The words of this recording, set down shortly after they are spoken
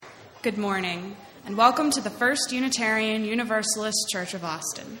Good morning, and welcome to the First Unitarian Universalist Church of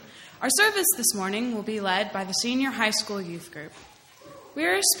Austin. Our service this morning will be led by the Senior High School Youth Group. We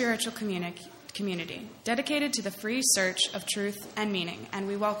are a spiritual community dedicated to the free search of truth and meaning, and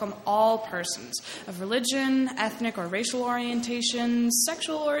we welcome all persons of religion, ethnic or racial orientations,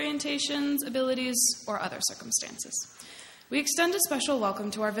 sexual orientations, abilities, or other circumstances. We extend a special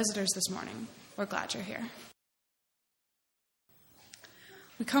welcome to our visitors this morning. We're glad you're here.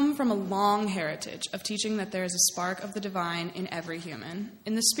 We come from a long heritage of teaching that there is a spark of the divine in every human.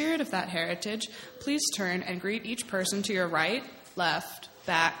 In the spirit of that heritage, please turn and greet each person to your right, left,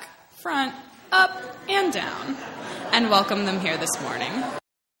 back, front, up, and down, and welcome them here this morning.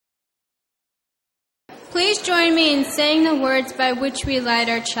 Please join me in saying the words by which we light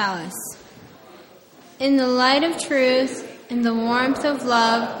our chalice. In the light of truth, in the warmth of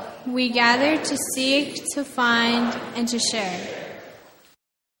love, we gather to seek, to find, and to share.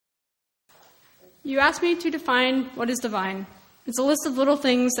 You asked me to define what is divine. It's a list of little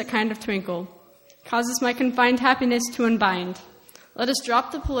things that kind of twinkle, causes my confined happiness to unbind. Let us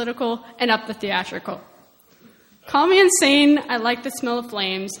drop the political and up the theatrical. Call me insane, I like the smell of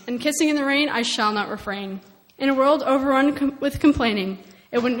flames, and kissing in the rain I shall not refrain. In a world overrun with complaining,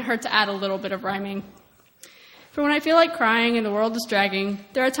 it wouldn't hurt to add a little bit of rhyming. For when I feel like crying and the world is dragging,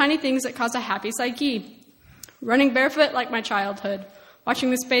 there are tiny things that cause a happy psyche. Running barefoot like my childhood,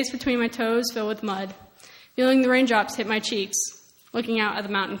 watching the space between my toes fill with mud, feeling the raindrops hit my cheeks, looking out at the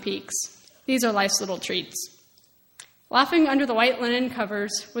mountain peaks. These are life's little treats. Laughing under the white linen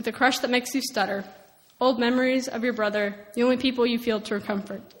covers with a crush that makes you stutter. Old memories of your brother, the only people you feel to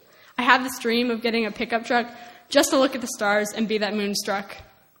comfort. I have this dream of getting a pickup truck just to look at the stars and be that moonstruck.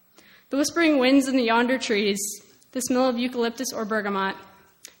 The whispering winds in the yonder trees, the smell of eucalyptus or bergamot,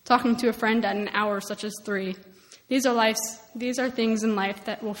 talking to a friend at an hour such as 3. These are things in life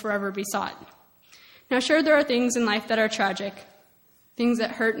that will forever be sought. Now, sure, there are things in life that are tragic, things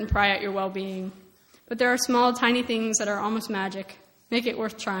that hurt and pry at your well-being. But there are small, tiny things that are almost magic. Make it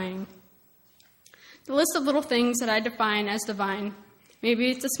worth trying. The list of little things that I define as divine, maybe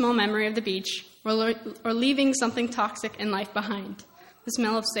it's a small memory of the beach, or leaving something toxic in life behind. The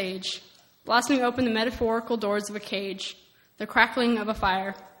smell of sage, blossoming open the metaphorical doors of a cage, the crackling of a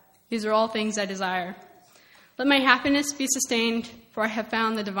fire. These are all things I desire. Let my happiness be sustained, for I have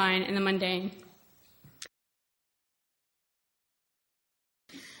found the divine in the mundane.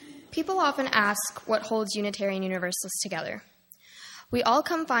 People often ask what holds Unitarian Universalists together. We all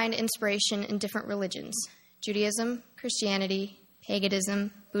come find inspiration in different religions: Judaism, Christianity,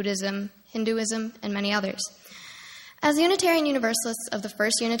 paganism, Buddhism, Hinduism, and many others. As Unitarian Universalists of the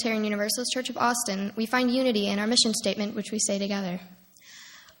First Unitarian Universalist Church of Austin, we find unity in our mission statement, which we say together.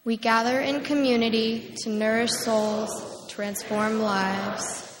 We gather in community to nourish souls, transform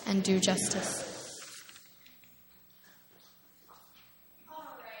lives, and do justice.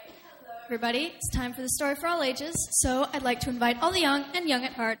 Everybody, it's time for the story for all ages, so I'd like to invite all the young and young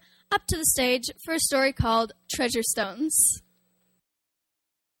at heart up to the stage for a story called Treasure Stones.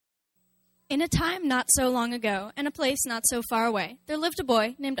 In a time not so long ago, and a place not so far away, there lived a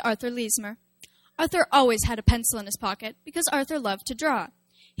boy named Arthur Leesmer. Arthur always had a pencil in his pocket because Arthur loved to draw.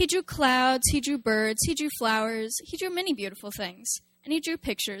 He drew clouds, he drew birds, he drew flowers, he drew many beautiful things, and he drew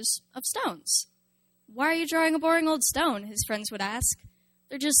pictures of stones. "Why are you drawing a boring old stone?" his friends would ask.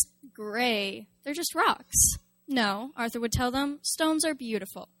 "They're just gray. They're just rocks." "No," Arthur would tell them, "stones are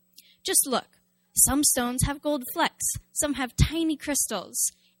beautiful. Just look. Some stones have gold flecks. Some have tiny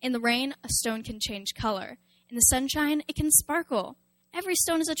crystals. In the rain, a stone can change color. In the sunshine, it can sparkle. Every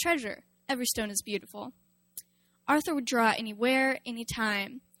stone is a treasure. Every stone is beautiful." Arthur would draw anywhere,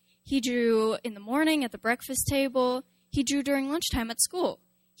 anytime. He drew in the morning at the breakfast table. He drew during lunchtime at school.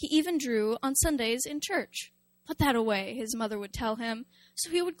 He even drew on Sundays in church. "Put that away," his mother would tell him. So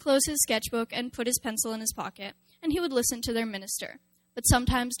he would close his sketchbook and put his pencil in his pocket, and he would listen to their minister. But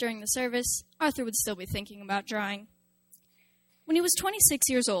sometimes during the service, Arthur would still be thinking about drawing. When he was 26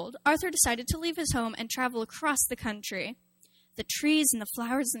 years old, Arthur decided to leave his home and travel across the country. The trees and the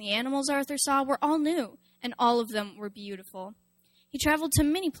flowers and the animals Arthur saw were all new, and all of them were beautiful. He traveled to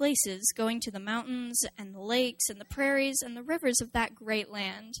many places, going to the mountains and the lakes and the prairies and the rivers of that great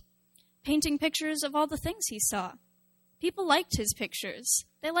land, painting pictures of all the things he saw. People liked his pictures.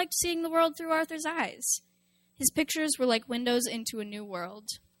 They liked seeing the world through Arthur's eyes. His pictures were like windows into a new world.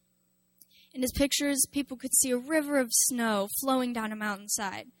 In his pictures, people could see a river of snow flowing down a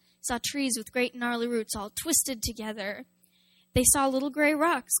mountainside, saw trees with great gnarly roots all twisted together. They saw little gray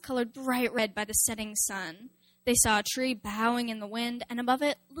rocks colored bright red by the setting sun. They saw a tree bowing in the wind, and above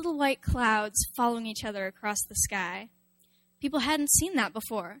it, little white clouds following each other across the sky. People hadn't seen that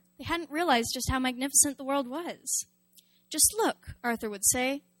before. They hadn't realized just how magnificent the world was. "Just look," Arthur would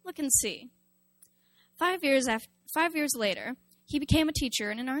say. "Look and see." 5 years later, he became a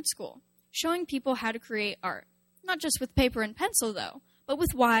teacher in an art school, showing people how to create art. Not just with paper and pencil, though, but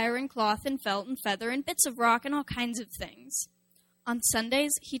with wire and cloth and felt and feather and bits of rock and all kinds of things. On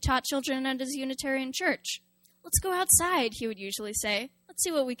Sundays, he taught children at his Unitarian church. "Let's go outside," he would usually say. "Let's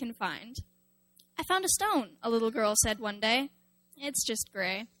see what we can find." "I found a stone," a little girl said one day. "It's just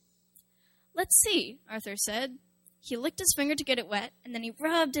gray." "Let's see," Arthur said. He licked his finger to get it wet, and then he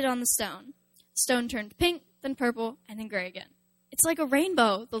rubbed it on the stone. The stone turned pink, then purple, and then gray again. "It's like a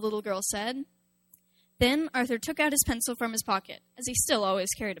rainbow," the little girl said. Then Arthur took out his pencil from his pocket, as he still always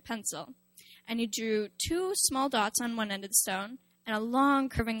carried a pencil, and he drew 2 small dots on one end of the stone and a long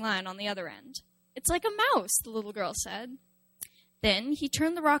curving line on the other end. "It's like a mouse," the little girl said. Then he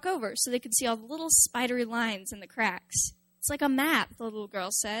turned the rock over so they could see all the little spidery lines in the cracks. "It's like a map," the little girl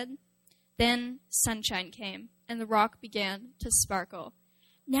said. Then sunshine came, and the rock began to sparkle.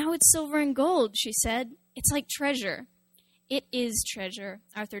 "Now it's silver and gold," she said. "It's like treasure." "It is treasure,"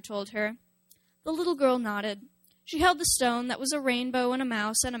 Arthur told her. The little girl nodded. She held the stone that was a rainbow and a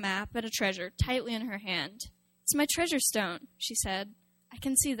mouse and a map and a treasure tightly in her hand. "It's my treasure stone," she said. "I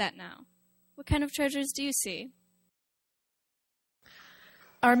can see that now. What kind of treasures do you see?"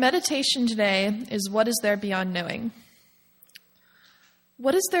 Our meditation today is, what is there beyond knowing?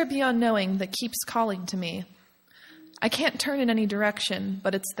 What is there beyond knowing that keeps calling to me? I can't turn in any direction,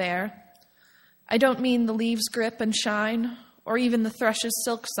 but it's there. I don't mean the leaves' grip and shine, or even the thrush's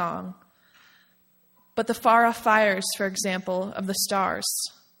silk song, but the far-off fires, for example, of the stars,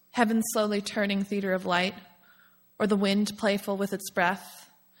 heaven slowly turning theater of light, or the wind playful with its breath,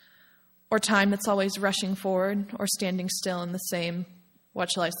 or time that's always rushing forward or standing still in the same, what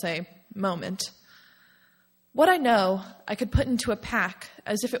shall I say, moment. What I know, I could put into a pack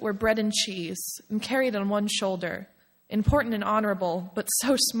as if it were bread and cheese and carried on one shoulder, important and honorable, but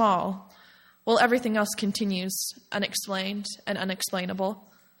so small, while everything else continues, unexplained and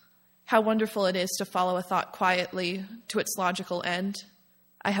unexplainable. How wonderful it is to follow a thought quietly to its logical end.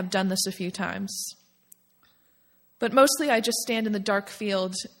 I have done this a few times. But mostly I just stand in the dark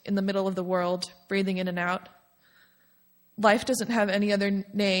field in the middle of the world, breathing in and out. Life doesn't have any other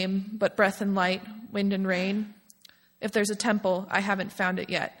name but breath and light, wind and rain. If there's a temple, I haven't found it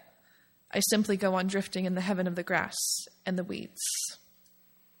yet. I simply go on drifting in the heaven of the grass and the weeds.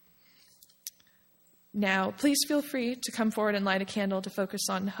 Now, please feel free to come forward and light a candle to focus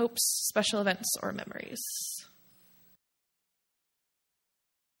on hopes, special events, or memories.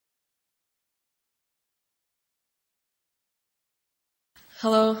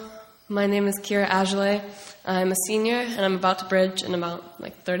 Hello, my name is Kira Agile. I'm a senior, and I'm about to bridge in about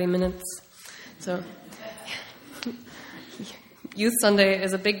 30 minutes. So, Youth Sunday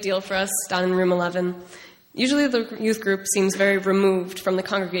is a big deal for us down in room 11. Usually the youth group seems very removed from the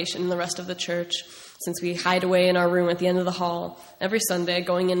congregation and the rest of the church, since we hide away in our room at the end of the hall every Sunday,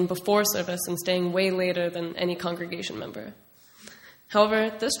 going in before service and staying way later than any congregation member. However,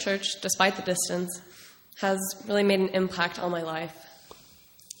 this church, despite the distance, has really made an impact on my life.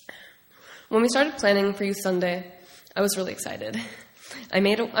 When we started planning for Youth Sunday, I was really excited. I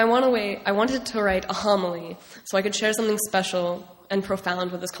wanted to write a homily so I could share something special and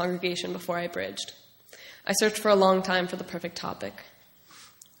profound with this congregation before I bridged. I searched for a long time for the perfect topic.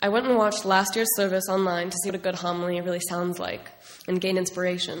 I went and watched last year's service online to see what a good homily really sounds like and gain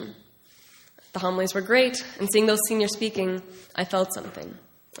inspiration. The homilies were great, and seeing those seniors speaking, I felt something.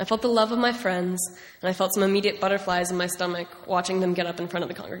 I felt the love of my friends, and I felt some immediate butterflies in my stomach watching them get up in front of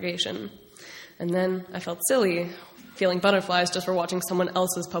the congregation. And then I felt silly, feeling butterflies just for watching someone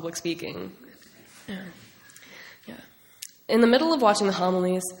else's public speaking. Yeah. In the middle of watching the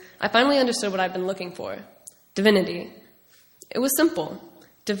homilies, I finally understood what I'd been looking for: divinity. It was simple.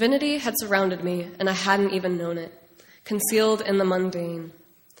 Divinity had surrounded me, and I hadn't even known it, concealed in the mundane.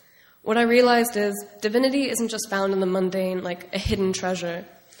 What I realized is divinity isn't just found in the mundane like a hidden treasure.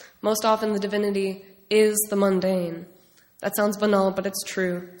 Most often the divinity is the mundane. That sounds banal, but it's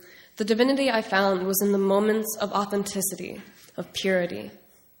true. The divinity I found was in the moments of authenticity, of purity.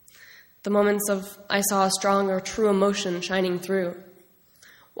 The moments of I saw a strong or true emotion shining through.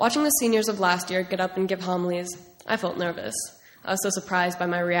 Watching the seniors of last year get up and give homilies, I felt nervous. I was so surprised by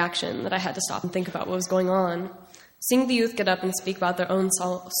my reaction that I had to stop and think about what was going on. Seeing the youth get up and speak about their own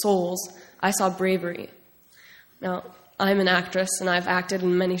souls, I saw bravery. Now, I'm an actress, and I've acted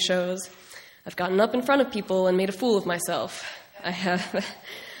in many shows. I've gotten up in front of people and made a fool of myself. I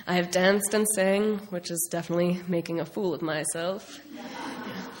have danced and sang, which is definitely making a fool of myself.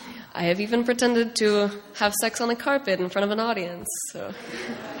 I have even pretended to have sex on a carpet in front of an audience. So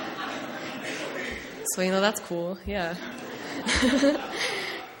that's cool. Yeah.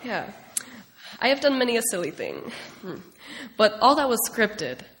 Yeah. I have done many a silly thing. But all that was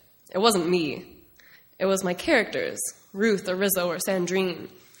scripted. It wasn't me. It was my characters, Ruth or Rizzo or Sandrine.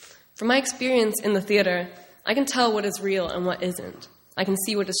 From my experience in the theater, I can tell what is real and what isn't. I can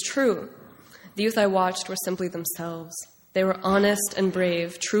see what is true. The youth I watched were simply themselves. They were honest and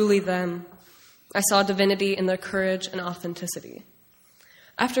brave, truly them. I saw divinity in their courage and authenticity.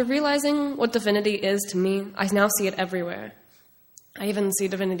 After realizing what divinity is to me, I now see it everywhere. I even see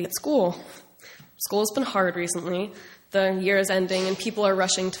divinity at school. School has been hard recently. The year is ending and people are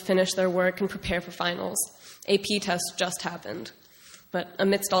rushing to finish their work and prepare for finals. AP tests just happened. But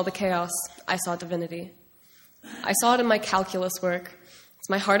amidst all the chaos, I saw divinity. I saw it in my calculus work. It's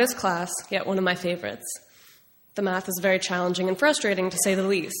my hardest class, yet one of my favorites. The math is very challenging and frustrating, to say the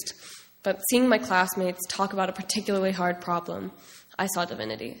least. But seeing my classmates talk about a particularly hard problem, I saw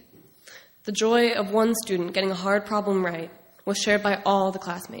divinity. The joy of one student getting a hard problem right was shared by all the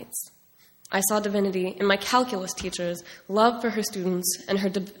classmates. I saw divinity in my calculus teacher's love for her students and her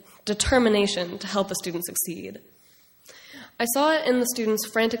determination to help a student succeed. I saw it in the students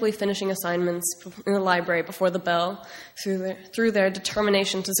frantically finishing assignments in the library before the bell through their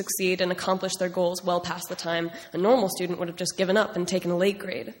determination to succeed and accomplish their goals well past the time a normal student would have just given up and taken a late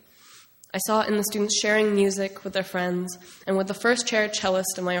grade. I saw it in the students sharing music with their friends and with the first chair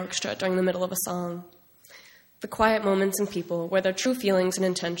cellist in my orchestra during the middle of a song. The quiet moments in people where their true feelings and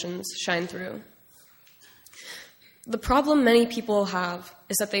intentions shine through. The problem many people have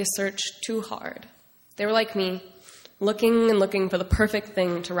is that they search too hard. They were like me, looking and looking for the perfect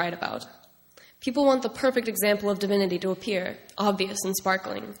thing to write about. People want the perfect example of divinity to appear, obvious and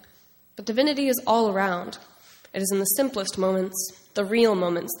sparkling. But divinity is all around. It is in the simplest moments, the real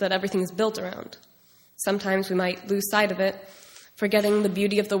moments, that everything is built around. Sometimes we might lose sight of it, forgetting the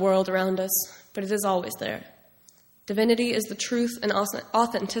beauty of the world around us, but it is always there. Divinity is the truth and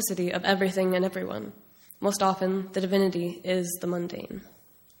authenticity of everything and everyone. Most often, the divinity is the mundane.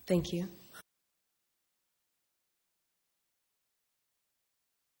 Thank you.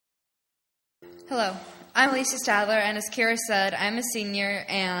 Hello, I'm Lisa Stadler, and as Kara said, I'm a senior,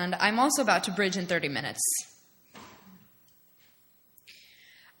 and I'm also about to bridge in 30 minutes.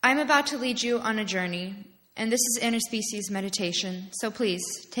 I'm about to lead you on a journey, and this is interspecies meditation, so please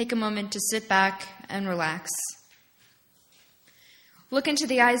take a moment to sit back and relax. Look into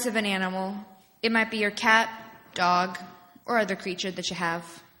the eyes of an animal. It might be your cat, dog, or other creature that you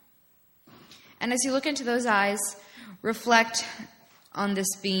have. And as you look into those eyes, reflect on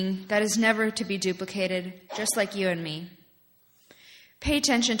this being that is never to be duplicated, just like you and me. Pay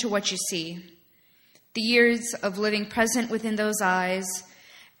attention to what you see, the years of living present within those eyes,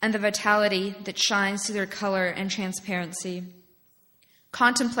 and the vitality that shines through their color and transparency.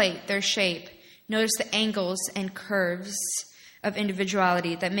 Contemplate their shape. Notice the angles and curves of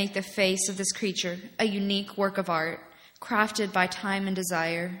individuality that make the face of this creature a unique work of art, crafted by time and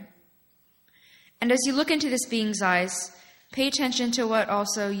desire. And as you look into this being's eyes, pay attention to what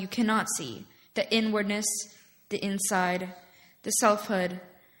also you cannot see, the inwardness, the inside, the selfhood,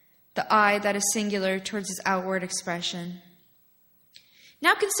 the I that is singular towards its outward expression.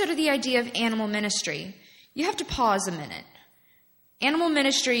 Now consider the idea of animal ministry. You have to pause a minute. Animal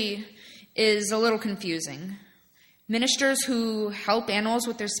ministry is a little confusing. Ministers who help animals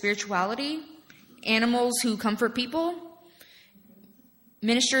with their spirituality, animals who comfort people,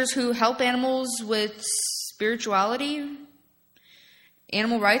 ministers who help animals with spirituality,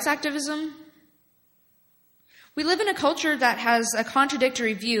 animal rights activism. We live in a culture that has a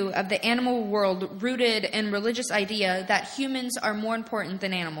contradictory view of the animal world rooted in religious idea that humans are more important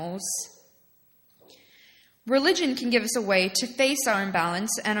than animals. Religion can give us a way to face our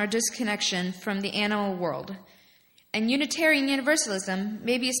imbalance and our disconnection from the animal world. And Unitarian Universalism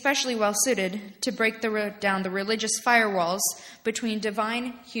may be especially well suited to break down the religious firewalls between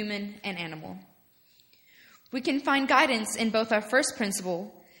divine, human, and animal. We can find guidance in both our first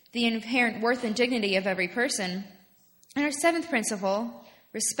principle, the inherent worth and dignity of every person, and our seventh principle,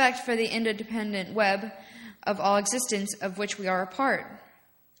 respect for the interdependent web of all existence of which we are a part.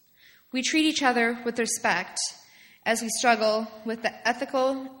 We treat each other with respect as we struggle with the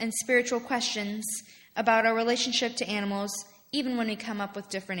ethical and spiritual questions about our relationship to animals, even when we come up with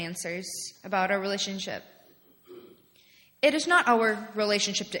different answers about our relationship. It is not our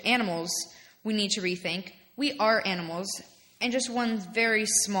relationship to animals we need to rethink. We are animals, and just one very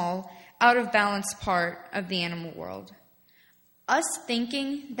small, out-of-balance part of the animal world. Us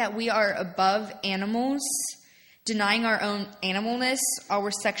thinking that we are above animals denying our own animalness,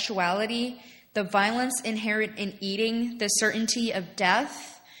 our sexuality, the violence inherent in eating, the certainty of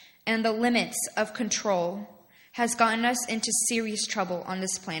death, and the limits of control has gotten us into serious trouble on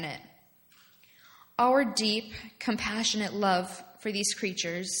this planet. Our deep, compassionate love for these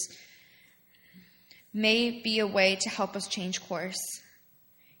creatures may be a way to help us change course.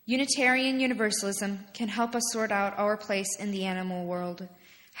 Unitarian Universalism can help us sort out our place in the animal world,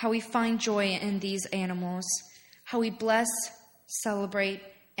 how we find joy in these animals, how we bless, celebrate,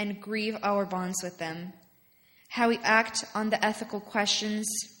 and grieve our bonds with them, how we act on the ethical questions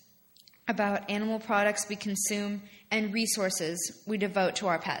about animal products we consume and resources we devote to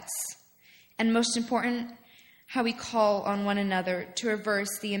our pets, and most important, how we call on one another to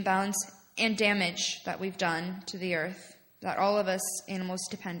reverse the imbalance and damage that we've done to the earth, that all of us animals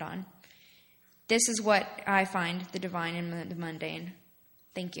depend on. This is what I find the divine in the mundane.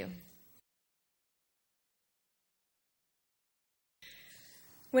 Thank you.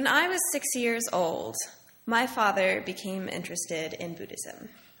 When I was 6 years old, my father became interested in Buddhism.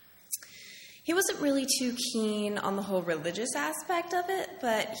 He wasn't really too keen on the whole religious aspect of it,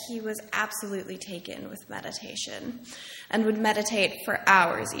 but he was absolutely taken with meditation and would meditate for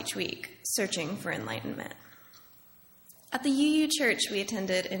hours each week, searching for enlightenment. At the UU church we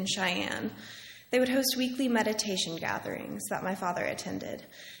attended in Cheyenne, they would host weekly meditation gatherings that my father attended,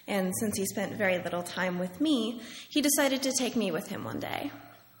 and since he spent very little time with me, he decided to take me with him one day.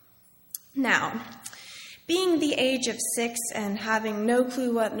 Now, being the age of 6 and having no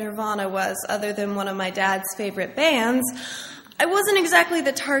clue what Nirvana was other than one of my dad's favorite bands, I wasn't exactly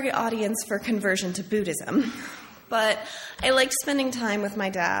the target audience for conversion to Buddhism. But I liked spending time with my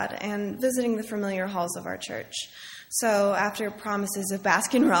dad and visiting the familiar halls of our church. So after promises of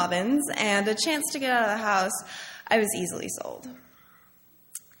Baskin-Robbins and a chance to get out of the house, I was easily sold.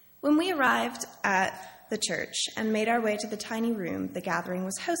 When we arrived at the church and made our way to the tiny room the gathering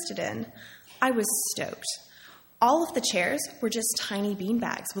was hosted in, I was stoked. All of the chairs were just tiny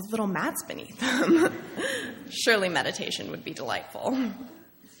beanbags with little mats beneath them. Surely meditation would be delightful.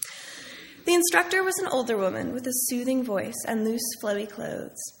 The instructor was an older woman with a soothing voice and loose, flowy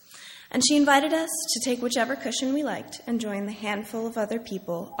clothes, and she invited us to take whichever cushion we liked and join the handful of other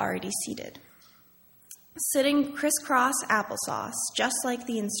people already seated. Sitting crisscross applesauce, just like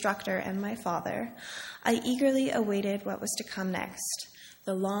the instructor and my father, I eagerly awaited what was to come next,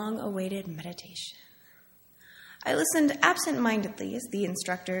 the long-awaited meditation. I listened absent-mindedly as the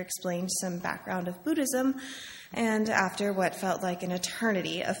instructor explained some background of Buddhism, and after what felt like an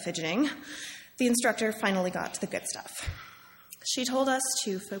eternity of fidgeting, the instructor finally got to the good stuff. She told us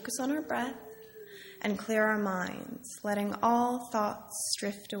to focus on our breath and clear our minds, letting all thoughts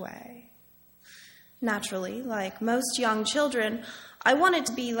drift away. Naturally, like most young children, I wanted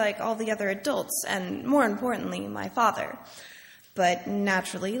to be like all the other adults, and more importantly, my father. But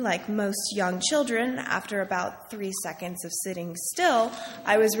naturally, like most young children, after about 3 seconds of sitting still,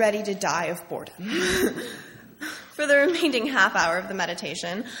 I was ready to die of boredom. For the remaining half hour of the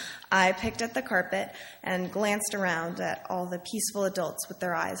meditation, I picked at the carpet and glanced around at all the peaceful adults with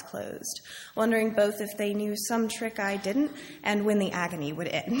their eyes closed, wondering both if they knew some trick I didn't and when the agony would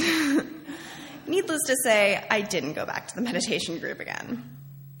end. Needless to say, I didn't go back to the meditation group again.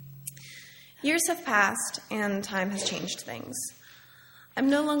 Years have passed, and time has changed things. I'm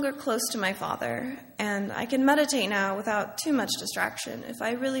no longer close to my father, and I can meditate now without too much distraction if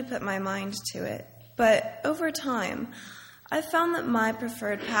I really put my mind to it. But over time, I've found that my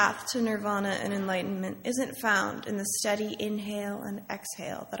preferred path to nirvana and enlightenment isn't found in the steady inhale and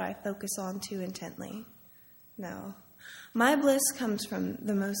exhale that I focus on too intently. No, my bliss comes from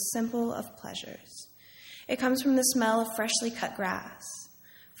the most simple of pleasures. It comes from the smell of freshly cut grass,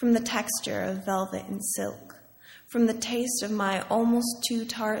 from the texture of velvet and silk, from the taste of my almost too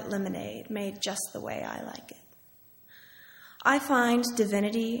tart lemonade made just the way I like it. I find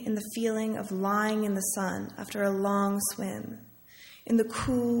divinity in the feeling of lying in the sun after a long swim, in the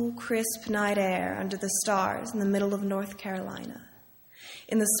cool, crisp night air under the stars in the middle of North Carolina,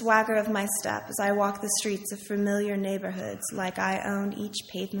 in the swagger of my step as I walk the streets of familiar neighborhoods like I own each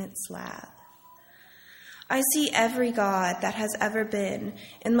pavement slab. I see every god that has ever been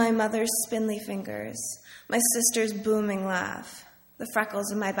in my mother's spindly fingers, my sister's booming laugh, the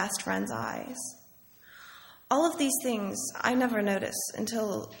freckles in my best friend's eyes. All of these things I never notice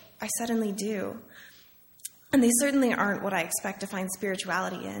until I suddenly do. And they certainly aren't what I expect to find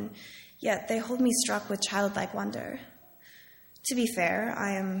spirituality in, yet they hold me struck with childlike wonder. To be fair,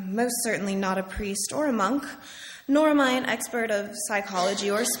 I am most certainly not a priest or a monk, nor am I an expert of psychology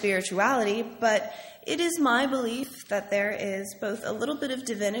or spirituality, but it is my belief that there is both a little bit of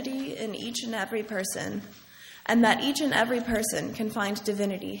divinity in each and every person, and that each and every person can find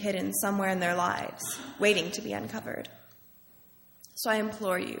divinity hidden somewhere in their lives, waiting to be uncovered. So I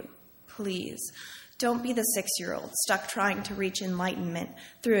implore you, please, don't be the 6-year-old stuck trying to reach enlightenment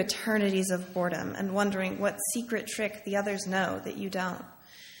through eternities of boredom and wondering what secret trick the others know that you don't.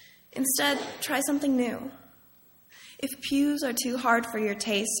 Instead, try something new. If pews are too hard for your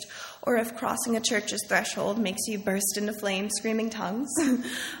taste, or if crossing a church's threshold makes you burst into flames screaming tongues,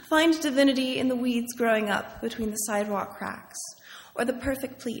 find divinity in the weeds growing up between the sidewalk cracks, or the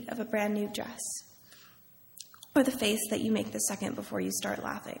perfect pleat of a brand new dress, or the face that you make the second before you start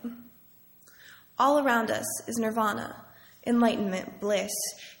laughing. All around us is nirvana, enlightenment, bliss,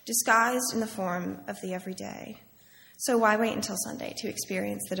 disguised in the form of the everyday. So why wait until Sunday to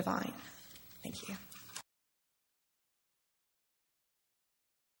experience the divine? Thank you.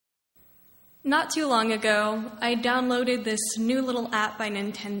 Not too long ago, I downloaded this new little app by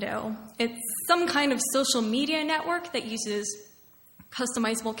Nintendo. It's some kind of social media network that uses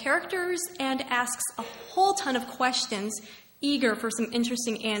customizable characters and asks a whole ton of questions, eager for some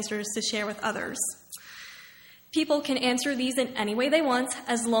interesting answers to share with others. People can answer these in any way they want,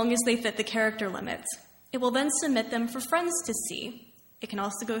 as long as they fit the character limits. It will then submit them for friends to see. It can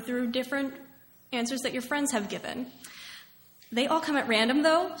also go through different answers that your friends have given. They all come at random,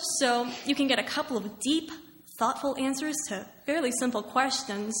 though, so you can get a couple of deep, thoughtful answers to fairly simple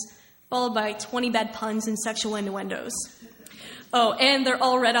questions, followed by 20 bad puns and sexual innuendos. Oh, and they're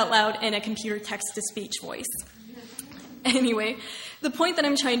all read out loud in a computer text-to-speech voice. Anyway, the point that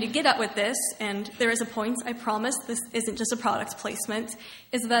I'm trying to get at with this, and there is a point, I promise this isn't just a product placement,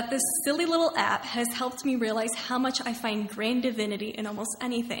 is that this silly little app has helped me realize how much I find grand divinity in almost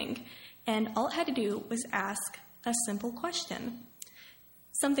anything. And all it had to do was ask a simple question.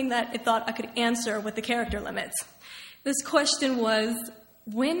 Something that it thought I could answer with the character limits. This question was,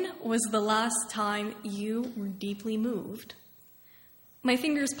 when was the last time you were deeply moved? My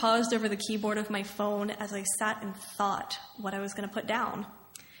fingers paused over the keyboard of my phone as I sat and thought what I was going to put down.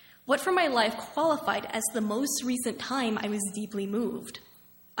 What from my life qualified as the most recent time I was deeply moved?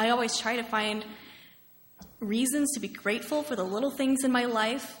 I always try to find reasons to be grateful for the little things in my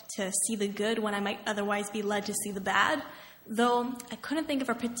life, to see the good when I might otherwise be led to see the bad, though I couldn't think of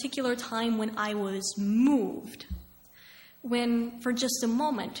a particular time when I was moved. When, for just a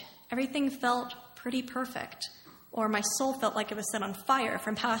moment, everything felt pretty perfect, or my soul felt like it was set on fire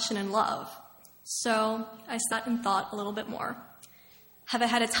from passion and love. So I sat and thought a little bit more. Have I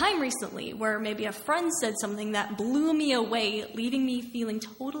had a time recently where maybe a friend said something that blew me away, leaving me feeling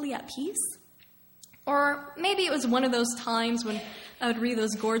totally at peace? Or maybe it was one of those times when I would read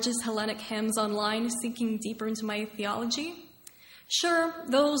those gorgeous Hellenic hymns online, sinking deeper into my theology. Sure,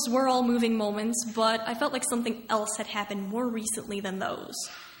 those were all moving moments, but I felt like something else had happened more recently than those.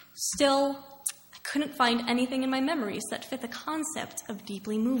 Still, I couldn't find anything in my memories that fit the concept of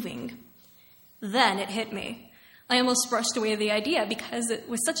deeply moving. Then it hit me. I almost brushed away the idea because it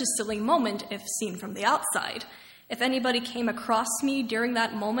was such a silly moment if seen from the outside. If anybody came across me during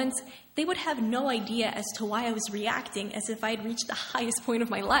that moment, they would have no idea as to why I was reacting as if I had reached the highest point of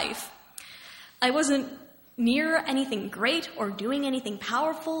my life. I wasn't near anything great or doing anything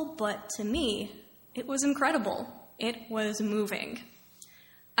powerful, but to me, it was incredible. It was moving.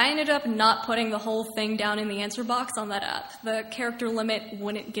 I ended up not putting the whole thing down in the answer box on that app. The character limit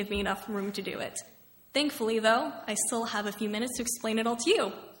wouldn't give me enough room to do it. Thankfully, though, I still have a few minutes to explain it all to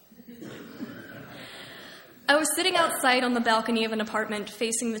you. I was sitting outside on the balcony of an apartment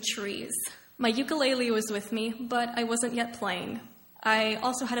facing the trees. My ukulele was with me, but I wasn't yet playing. I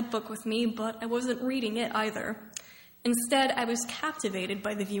also had a book with me, but I wasn't reading it either. Instead, I was captivated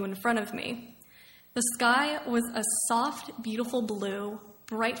by the view in front of me. The sky was a soft, beautiful blue,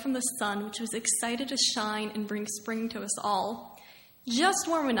 bright from the sun, which was excited to shine and bring spring to us all. Just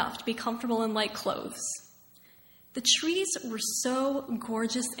warm enough to be comfortable in light clothes. The trees were so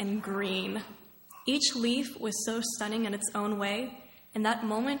gorgeous and green. Each leaf was so stunning in its own way. In that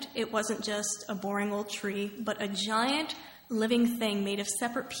moment, it wasn't just a boring old tree, but a giant, living thing made of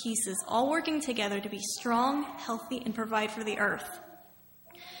separate pieces, all working together to be strong, healthy, and provide for the earth.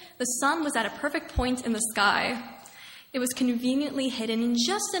 The sun was at a perfect point in the sky. It was conveniently hidden in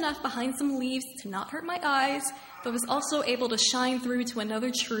just enough behind some leaves to not hurt my eyes, but was also able to shine through to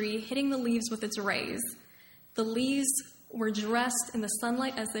another tree, hitting the leaves with its rays. The leaves were dressed in the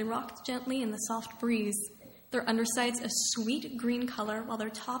sunlight as they rocked gently in the soft breeze, their undersides a sweet green color, while their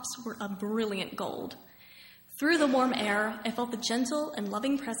tops were a brilliant gold. Through the warm air, I felt the gentle and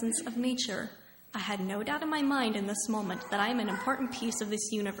loving presence of nature. I had no doubt in my mind in this moment that I am an important piece of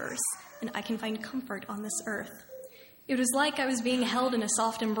this universe, and I can find comfort on this earth. It was like I was being held in a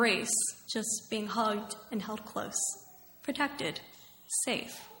soft embrace, just being hugged and held close, protected,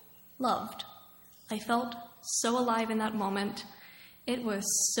 safe, loved. I felt so alive in that moment. It was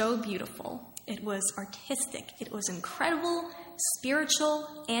so beautiful. It was artistic. It was incredible,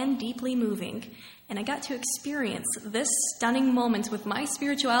 spiritual, and deeply moving. And I got to experience this stunning moment with my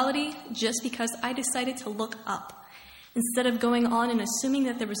spirituality just because I decided to look up. Instead of going on and assuming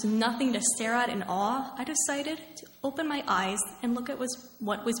that there was nothing to stare at in awe, I decided to open my eyes and look at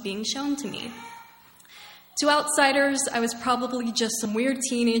what was being shown to me. To outsiders, I was probably just some weird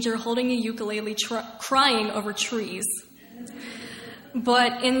teenager holding a ukulele crying over trees.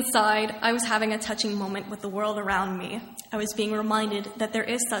 But inside, I was having a touching moment with the world around me. I was being reminded that there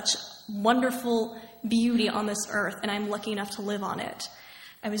is such wonderful beauty on this earth, and I'm lucky enough to live on it.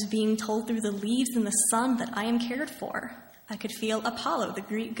 I was being told through the leaves and the sun that I am cared for. I could feel Apollo, the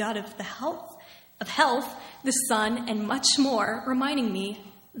Greek god of health, the sun, and much more, reminding me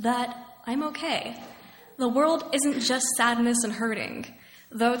that I'm okay. The world isn't just sadness and hurting.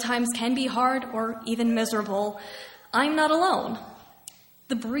 Though times can be hard or even miserable, I'm not alone.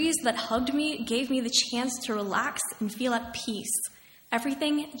 The breeze that hugged me gave me the chance to relax and feel at peace.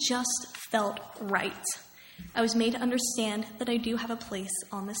 Everything just felt right. I was made to understand that I do have a place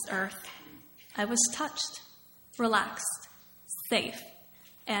on this earth. I was touched, relaxed, safe,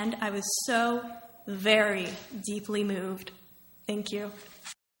 and I was so very deeply moved. Thank you.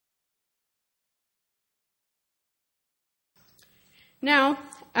 Now,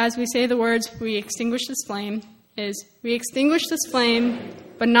 as we say the words, we extinguish this flame, we extinguish this flame,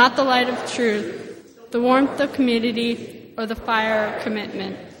 but not the light of truth, the warmth of community, or the fire of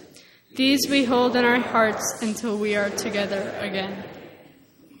commitment. These we hold in our hearts until we are together again.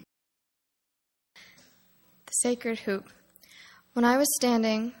 The sacred hoop. When I was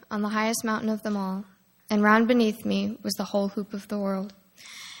standing on the highest mountain of them all, and round beneath me was the whole hoop of the world,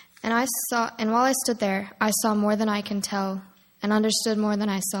 and while I stood there, I saw more than I can tell, and understood more than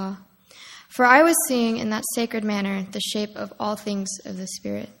I saw. For I was seeing in that sacred manner the shape of all things of the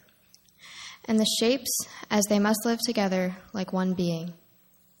Spirit, and the shapes as they must live together like one being.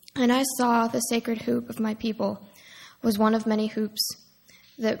 And I saw the sacred hoop of my people was one of many hoops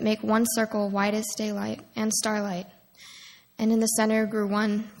that make one circle white as daylight and starlight, and in the center grew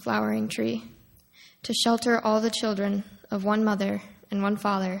one flowering tree to shelter all the children of one mother and one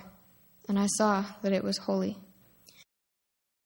father, and I saw that it was holy.